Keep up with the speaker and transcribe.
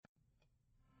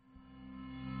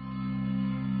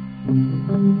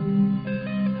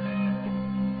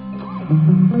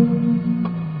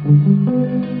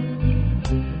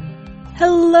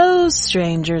Hello,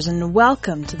 strangers, and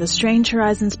welcome to the Strange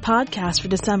Horizons podcast for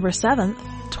December 7th,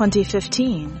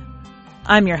 2015.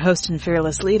 I'm your host and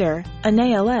fearless leader,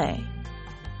 Anaea Lay.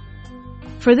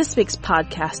 For this week's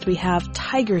podcast, we have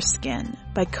Tigerskin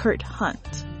by Kurt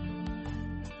Hunt.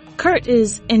 Kurt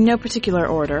is, in no particular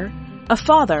order, a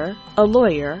father, a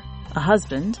lawyer, a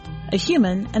husband, a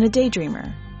human, and a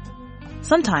daydreamer.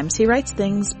 Sometimes he writes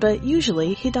things, but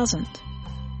usually he doesn't.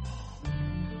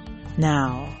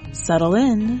 Now, settle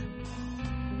in.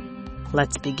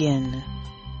 Let's begin.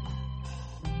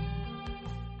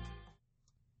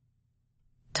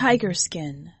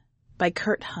 Tigerskin by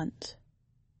Kurt Hunt.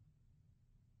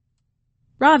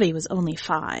 Ravi was only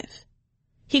 5.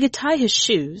 He could tie his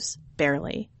shoes,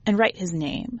 barely, and write his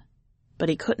name, but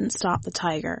he couldn't stop the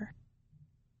tiger.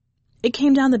 It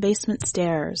came down the basement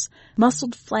stairs,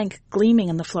 muscled flank gleaming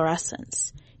in the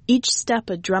fluorescence, each step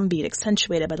a drumbeat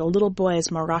accentuated by the little boy's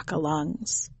maraca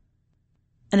lungs.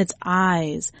 And its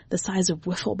eyes the size of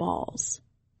wiffle balls,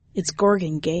 its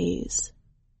gorging gaze.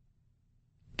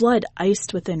 Blood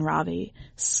iced within Ravi,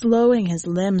 slowing his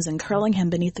limbs and curling him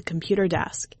beneath the computer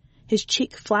desk, his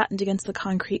cheek flattened against the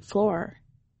concrete floor.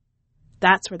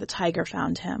 That's where the tiger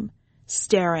found him,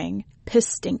 staring,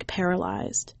 piss-stink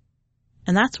paralyzed.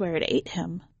 And that's where it ate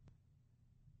him.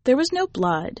 There was no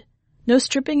blood, no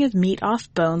stripping of meat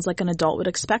off bones like an adult would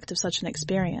expect of such an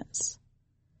experience.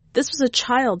 This was a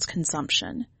child's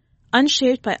consumption,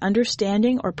 unshaped by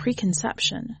understanding or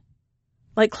preconception.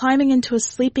 Like climbing into a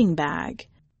sleeping bag,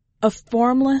 a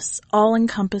formless,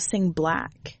 all-encompassing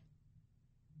black.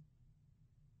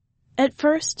 At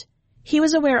first, he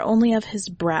was aware only of his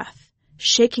breath,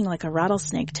 shaking like a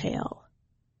rattlesnake tail.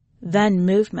 Then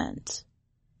movement.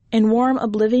 In warm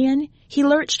oblivion, he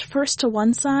lurched first to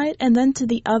one side and then to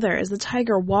the other as the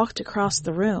tiger walked across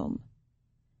the room.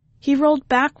 He rolled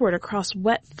backward across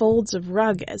wet folds of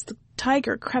rug as the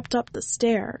tiger crept up the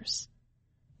stairs.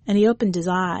 And he opened his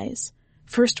eyes,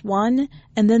 first one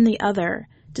and then the other,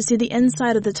 to see the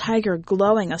inside of the tiger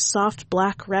glowing a soft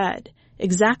black red,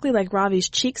 exactly like Ravi's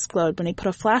cheeks glowed when he put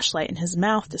a flashlight in his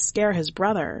mouth to scare his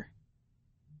brother.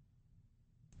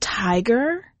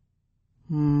 Tiger?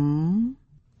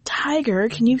 Tiger,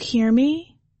 can you hear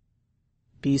me?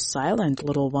 Be silent,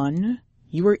 little one.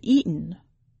 You were eaten.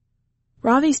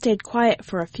 Ravi stayed quiet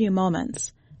for a few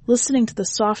moments, listening to the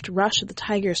soft rush of the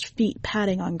tiger's feet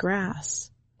padding on grass.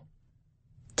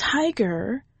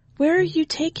 Tiger, where are you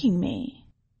taking me?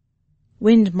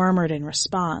 Wind murmured in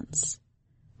response.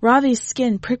 Ravi's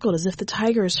skin prickled as if the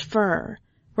tiger's fur,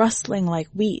 rustling like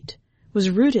wheat, was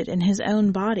rooted in his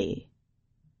own body.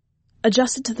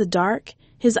 Adjusted to the dark,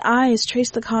 his eyes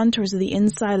traced the contours of the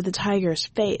inside of the tiger's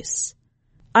face,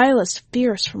 eyeless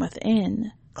fierce from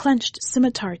within, clenched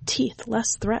scimitar teeth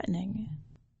less threatening.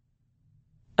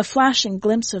 A flashing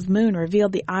glimpse of moon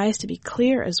revealed the eyes to be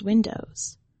clear as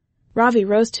windows. Ravi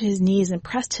rose to his knees and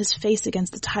pressed his face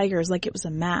against the tiger's like it was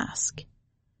a mask.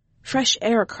 Fresh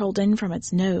air curled in from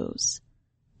its nose.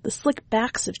 The slick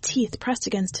backs of teeth pressed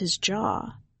against his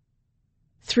jaw.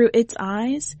 Through its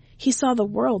eyes, he saw the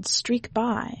world streak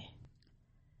by.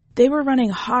 They were running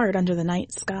hard under the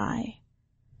night sky.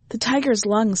 The tiger's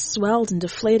lungs swelled and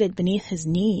deflated beneath his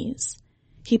knees.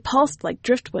 He pulsed like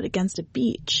driftwood against a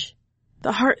beach.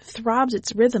 The heart throbbed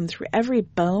its rhythm through every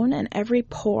bone and every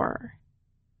pore.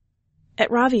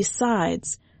 At Ravi's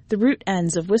sides, the root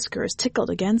ends of whiskers tickled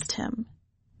against him.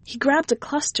 He grabbed a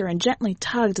cluster and gently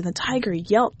tugged, and the tiger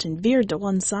yelped and veered to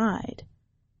one side.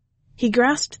 He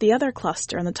grasped the other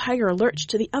cluster, and the tiger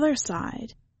lurched to the other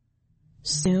side.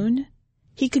 Soon,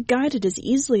 he could guide it as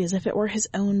easily as if it were his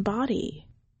own body.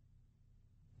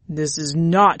 This is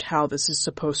not how this is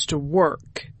supposed to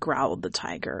work, growled the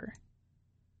tiger.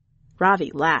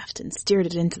 Ravi laughed and steered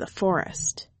it into the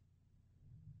forest.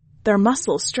 Their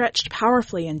muscles stretched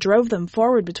powerfully and drove them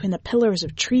forward between the pillars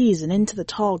of trees and into the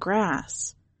tall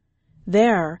grass.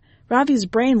 There, Ravi's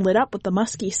brain lit up with the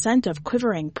musky scent of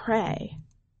quivering prey.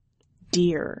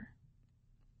 Deer.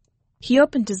 He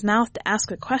opened his mouth to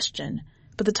ask a question,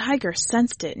 but the tiger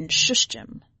sensed it and shushed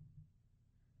him.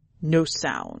 No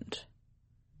sound.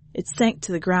 It sank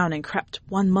to the ground and crept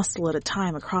one muscle at a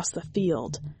time across the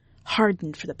field,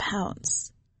 hardened for the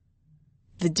pounce.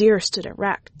 The deer stood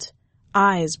erect,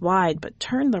 eyes wide but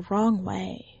turned the wrong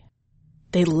way.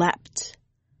 They leapt.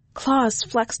 Claws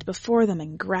flexed before them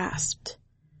and grasped.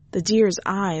 The deer's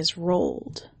eyes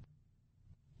rolled.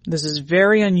 This is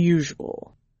very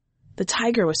unusual. The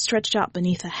tiger was stretched out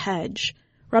beneath a hedge,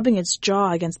 rubbing its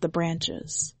jaw against the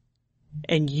branches.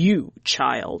 And you,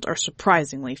 child, are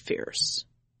surprisingly fierce.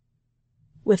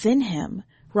 Within him,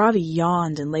 Ravi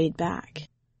yawned and laid back.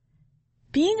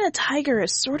 Being a tiger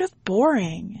is sort of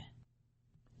boring.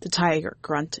 The tiger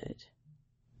grunted.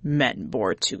 Men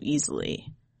bore too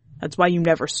easily. That's why you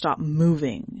never stop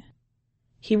moving.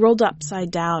 He rolled upside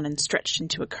down and stretched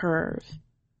into a curve.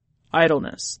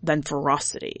 Idleness, then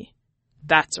ferocity.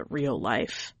 That's a real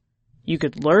life. You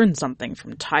could learn something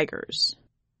from tigers.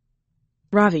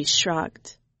 Ravi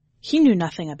shrugged. He knew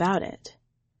nothing about it.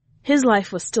 His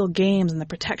life was still games and the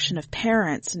protection of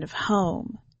parents and of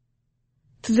home.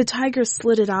 Through the tiger's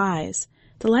slitted eyes,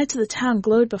 the lights of the town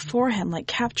glowed before him like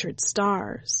captured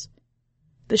stars.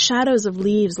 The shadows of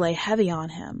leaves lay heavy on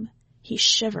him. He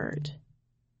shivered.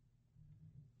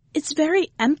 It's very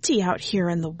empty out here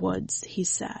in the woods, he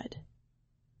said.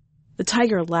 The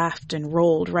tiger laughed and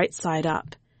rolled right side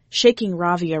up, shaking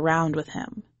Ravi around with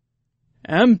him.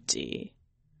 Empty?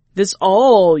 This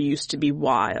all used to be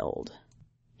wild.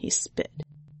 He spit.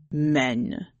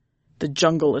 Men. The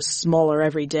jungle is smaller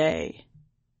every day.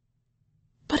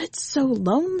 But it's so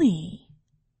lonely.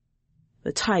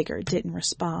 The tiger didn't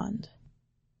respond.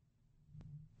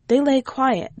 They lay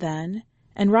quiet then,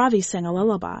 and Ravi sang a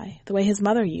lullaby, the way his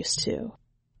mother used to.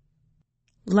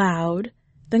 Loud,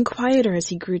 then quieter as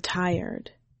he grew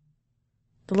tired.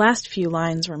 The last few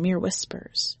lines were mere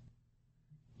whispers.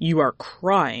 You are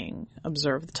crying,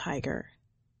 observed the tiger.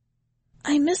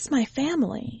 I miss my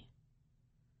family.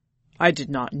 I did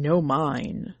not know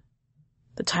mine.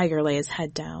 The tiger lay his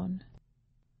head down.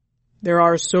 There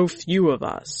are so few of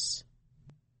us.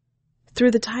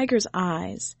 Through the tiger's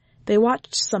eyes, they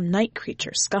watched some night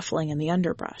creature scuffling in the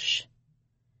underbrush.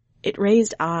 It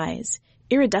raised eyes,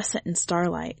 iridescent in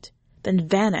starlight, then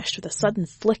vanished with a sudden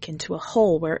flick into a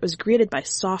hole where it was greeted by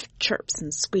soft chirps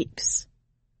and squeaks.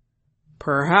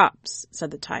 Perhaps, said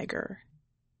the tiger.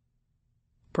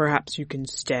 Perhaps you can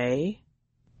stay?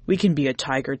 We can be a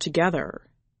tiger together.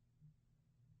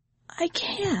 I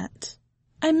can't.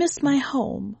 I miss my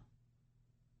home.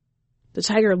 The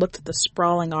tiger looked at the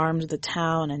sprawling arms of the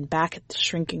town and back at the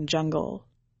shrinking jungle.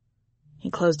 He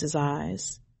closed his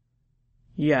eyes.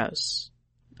 Yes,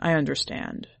 I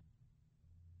understand.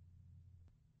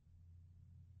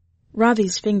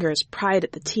 Ravi's fingers pried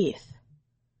at the teeth.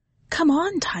 Come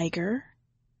on, tiger.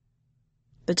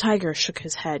 The tiger shook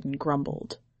his head and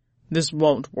grumbled. This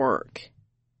won't work.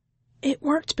 It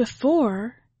worked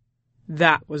before.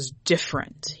 That was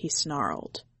different, he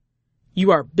snarled.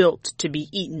 You are built to be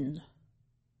eaten.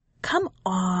 Come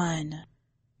on.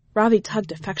 Ravi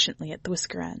tugged affectionately at the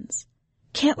whisker ends.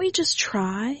 Can't we just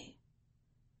try?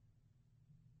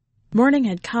 Morning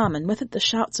had come, and with it the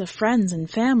shouts of friends and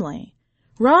family.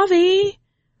 Ravi!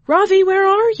 Ravi, where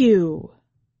are you?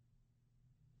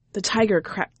 The tiger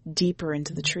crept deeper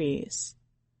into the trees.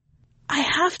 I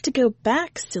have to go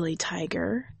back, silly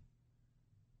tiger.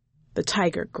 The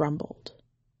tiger grumbled.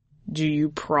 Do you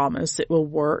promise it will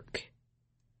work?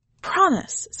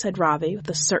 Promise, said Ravi with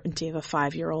the certainty of a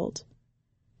 5-year-old.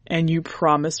 And you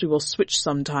promise we will switch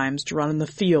sometimes to run in the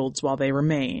fields while they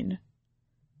remain?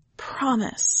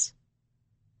 Promise.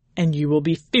 And you will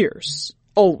be fierce,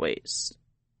 always.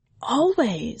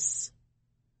 Always.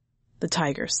 The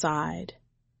tiger sighed.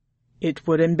 It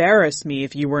would embarrass me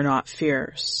if you were not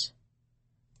fierce.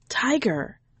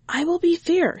 Tiger, I will be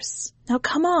fierce. Now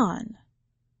come on.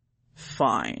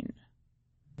 Fine.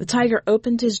 The tiger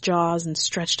opened his jaws and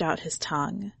stretched out his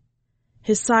tongue.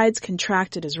 His sides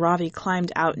contracted as Ravi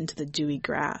climbed out into the dewy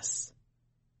grass.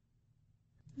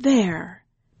 There,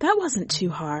 that wasn't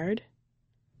too hard.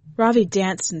 Ravi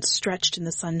danced and stretched in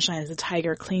the sunshine as the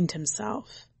tiger cleaned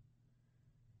himself.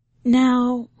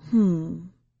 Now,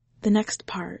 the next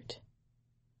part.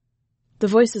 The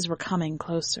voices were coming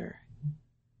closer.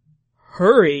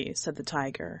 Hurry, said the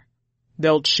tiger.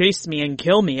 They'll chase me and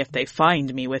kill me if they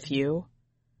find me with you.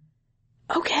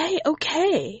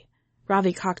 Okay.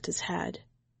 Ravi cocked his head.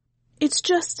 It's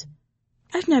just,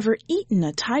 I've never eaten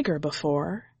a tiger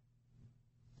before.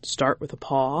 Start with a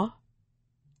paw.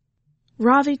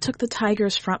 Ravi took the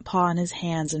tiger's front paw in his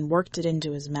hands and worked it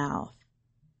into his mouth.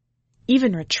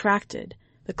 Even retracted,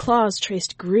 the claws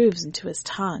traced grooves into his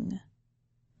tongue.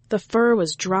 The fur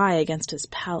was dry against his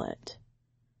palate.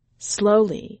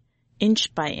 Slowly,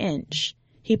 inch by inch,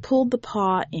 he pulled the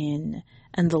paw in,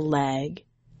 and the leg,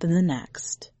 then the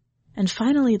next, and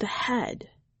finally the head.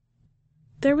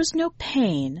 There was no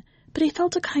pain, but he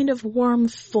felt a kind of warm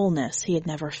fullness he had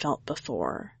never felt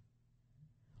before.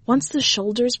 Once the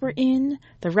shoulders were in,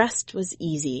 the rest was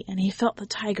easy, and he felt the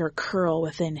tiger curl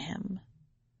within him.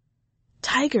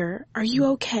 Tiger, are you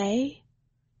okay?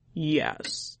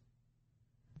 Yes.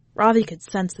 Ravi could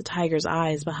sense the tiger's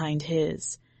eyes behind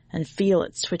his, and feel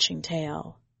its twitching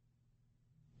tail.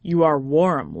 "You are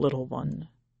warm, little one,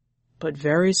 but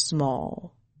very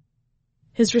small."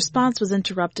 His response was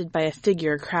interrupted by a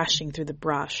figure crashing through the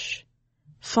brush.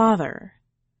 Father.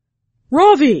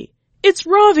 "Ravi! It's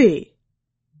Ravi!"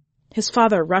 His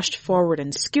father rushed forward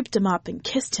and scooped him up and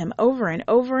kissed him over and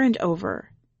over and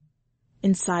over.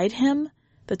 Inside him,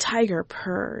 the tiger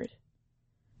purred.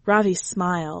 Ravi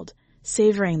smiled,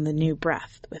 savoring the new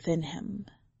breath within him.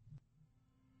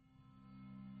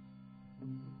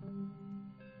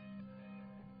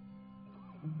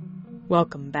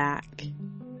 Welcome back.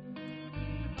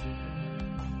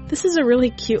 This is a really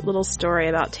cute little story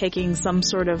about taking some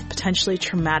sort of potentially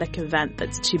traumatic event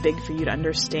that's too big for you to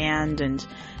understand and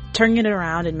turning it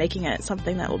around and making it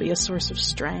something that will be a source of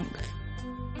strength.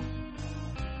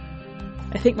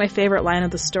 I think my favorite line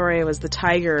of the story was the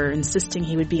tiger insisting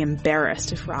he would be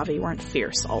embarrassed if Ravi weren't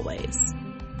fierce always.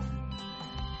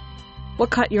 What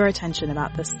caught your attention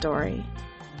about this story?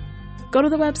 Go to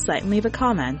the website and leave a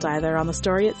comment either on the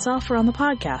story itself or on the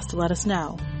podcast to let us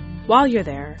know. While you're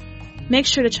there, make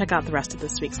sure to check out the rest of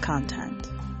this week's content.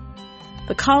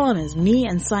 The column is Me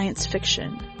and Science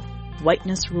Fiction,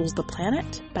 Whiteness Rules the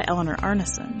Planet by Eleanor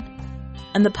Arneson.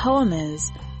 And the poem is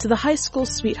To the High School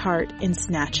Sweetheart in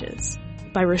Snatches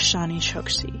by Roshani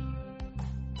Chokshi.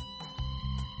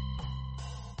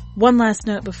 One last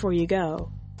note before you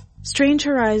go. Strange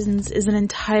Horizons is an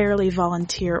entirely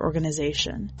volunteer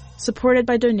organization, supported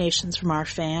by donations from our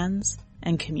fans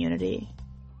and community.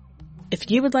 If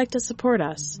you would like to support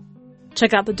us,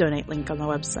 check out the donate link on the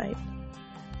website.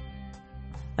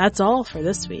 That's all for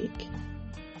this week.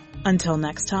 Until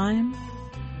next time,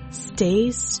 stay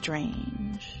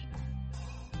strange.